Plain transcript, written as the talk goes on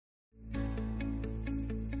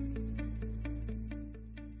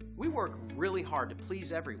We work really hard to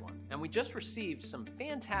please everyone, and we just received some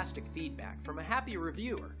fantastic feedback from a happy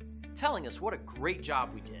reviewer telling us what a great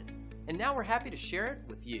job we did, and now we're happy to share it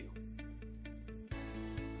with you.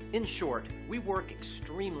 In short, we work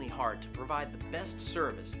extremely hard to provide the best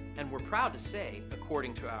service, and we're proud to say,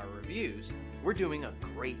 according to our reviews, we're doing a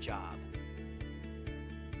great job.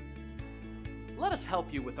 Let us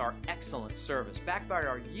help you with our excellent service backed by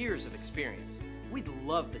our years of experience. We'd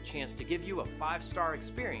love the chance to give you a 5-star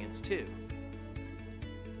experience too.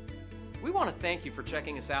 We want to thank you for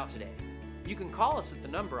checking us out today. You can call us at the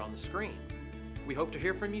number on the screen. We hope to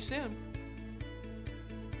hear from you soon.